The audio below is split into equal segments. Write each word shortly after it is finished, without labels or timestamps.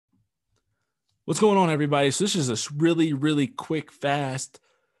What's going on, everybody? So this is a really, really quick, fast,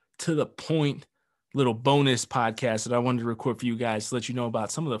 to the point little bonus podcast that I wanted to record for you guys to let you know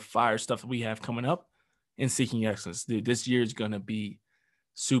about some of the fire stuff that we have coming up in Seeking Excellence. Dude, this year is going to be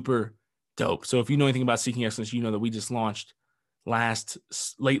super dope. So if you know anything about Seeking Excellence, you know that we just launched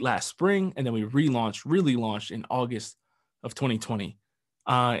late last spring, and then we really launched in August of 2020.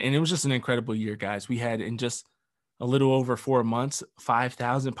 And it was just an incredible year, guys. We had in just a little over 4 months,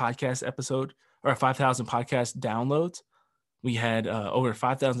 5,000 podcast episode or 5,000 podcast downloads. We had over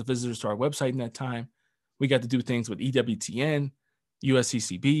 5,000 visitors to our website in that time. We got to do things with EWTN,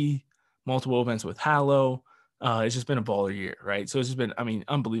 USCCB, multiple events with Hallow. It's just been a baller year, right? So it's just been,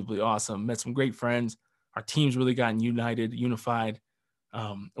 unbelievably awesome. Met some great friends. Our team's really gotten unified.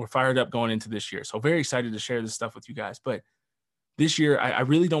 We're fired up going into this year. So very excited to share this stuff with you guys. But this year, I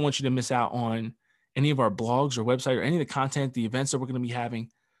really don't want you to miss out on any of our blogs or website or any of the content, the events that we're going to be having.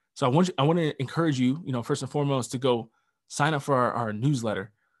 So I want to encourage you, first and foremost, to go sign up for our newsletter,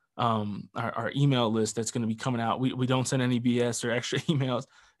 our email list that's going to be coming out. We don't send any BS or extra emails.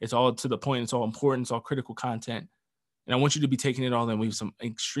 It's all to the point. It's all important. It's all critical content. And I want you to be taking it all in. We have some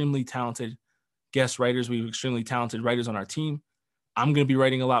extremely talented guest writers. We have extremely talented writers on our team. I'm going to be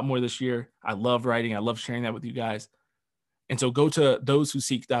writing a lot more this year. I love writing. I love sharing that with you guys. And so go to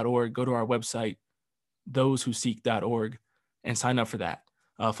thosewhoseek.org, go to our website, thosewhoseek.org, and sign up for that.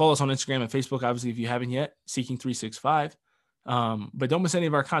 Follow us on Instagram and Facebook, obviously, if you haven't yet, Seeking365. But don't miss any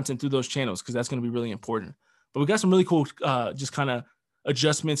of our content through those channels because that's going to be really important. But we got some really cool just kind of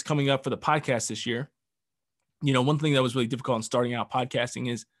adjustments coming up for the podcast this year. One thing that was really difficult in starting out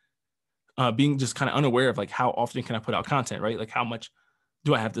podcasting is being just kind of unaware of like how often can I put out content, right? Like how much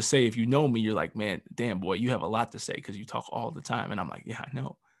do I have to say? If you know me, you're like, man, damn boy, you have a lot to say because you talk all the time. And I'm like, yeah, I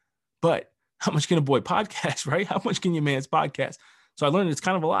know. But how much can a boy podcast, right? How much can your man's podcast? So I learned it's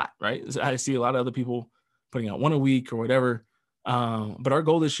kind of a lot, right? I see a lot of other people putting out one a week or whatever. But our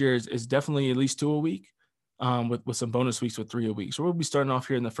goal this year is definitely at least 2 a week with some bonus weeks with 3 a week. So we'll be starting off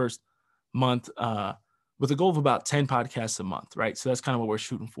here in the first month with a goal of about 10 podcasts a month, right? So that's kind of what we're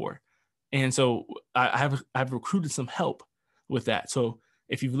shooting for. And so I've recruited some help with that. So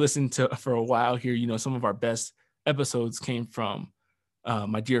if you've listened to for a while here, some of our best episodes came from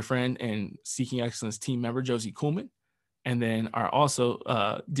my dear friend and Seeking Excellence team member, Josie Kuhlman, and then our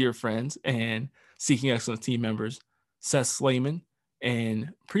also dear friends and Seeking Excellence team members, Seth Slayman, and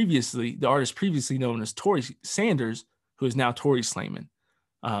the artist previously known as Tori Sanders, who is now Tori Slayman.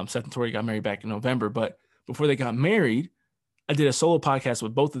 Seth and Tori got married back in November, but before they got married, I did a solo podcast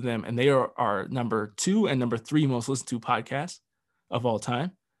with both of them, and they are our number 2 and number 3 most listened to podcasts of all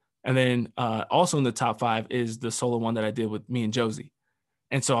time. And then also in the top 5 is the solo one that I did with me and Josie.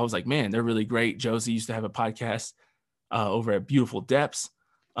 And so I was like, man, they're really great. Josie used to have a podcast over at Beautiful Depths.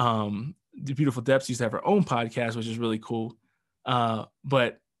 The Beautiful Depths used to have her own podcast, which is really cool.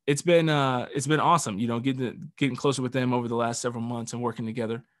 But it's been awesome, getting closer with them over the last several months and working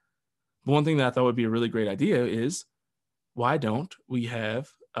together. But one thing that I thought would be a really great idea is why don't we have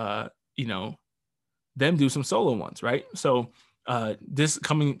them do some solo ones, right? So this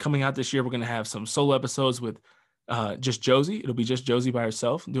coming out this year, we're going to have some solo episodes with just Josie. It'll be just Josie by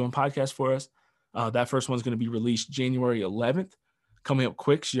herself doing podcasts for us. That first one's going to be released January 11th, coming up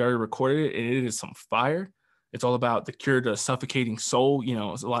quick. She already recorded it, and it is some fire. It's all about the cure to suffocating soul.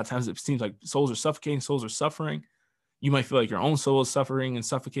 A lot of times it seems like souls are suffocating, souls are suffering. You might feel like your own soul is suffering and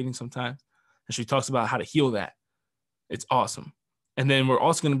suffocating sometimes. And she talks about how to heal that. It's awesome. And then we're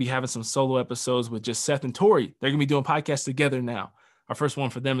also going to be having some solo episodes with just Seth and Tori. They're going to be doing podcasts together now. Our first one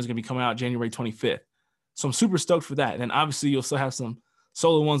for them is going to be coming out January 25th. So I'm super stoked for that. And then obviously you'll still have some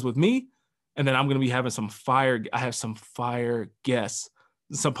solo ones with me. And then I'm going to be having I have some fire guests,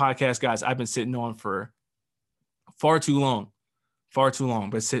 some podcast guys I've been sitting on for far too long,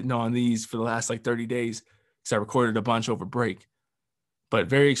 but sitting on these for the last 30 days because I recorded a bunch over break. But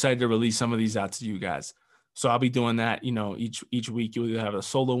very excited to release some of these out to you guys. So I'll be doing that, each week you'll either have a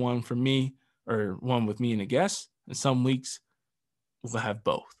solo one from me or one with me and a guest. And some weeks we'll have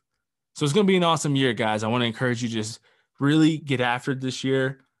both. So it's going to be an awesome year, guys. I want to encourage you to just really get after it this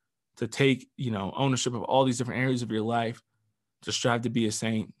year, to take, ownership of all these different areas of your life, to strive to be a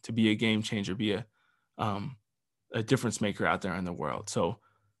saint, to be a game changer, be a difference maker out there in the world. So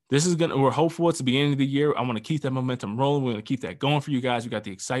we're hopeful it's the beginning of the year. I want to keep that momentum rolling. We're going to keep that going for you guys. We got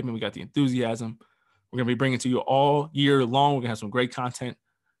the excitement. We got the enthusiasm. We're going to be bringing it to you all year long. We're going to have some great content,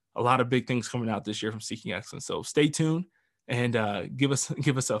 a lot of big things coming out this year from Seeking Excellence. So stay tuned and give us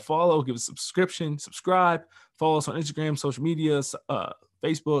a follow, give us a subscription, subscribe, follow us on Instagram, social media,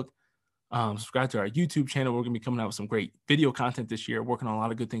 Facebook, subscribe to our YouTube channel. We're going to be coming out with some great video content this year, working on a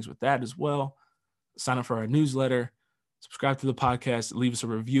lot of good things with that as well. sign up for our newsletter, subscribe to the podcast, leave us a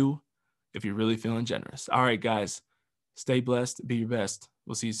review if you're really feeling generous. All right, guys, stay blessed, be your best.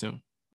 We'll see you soon.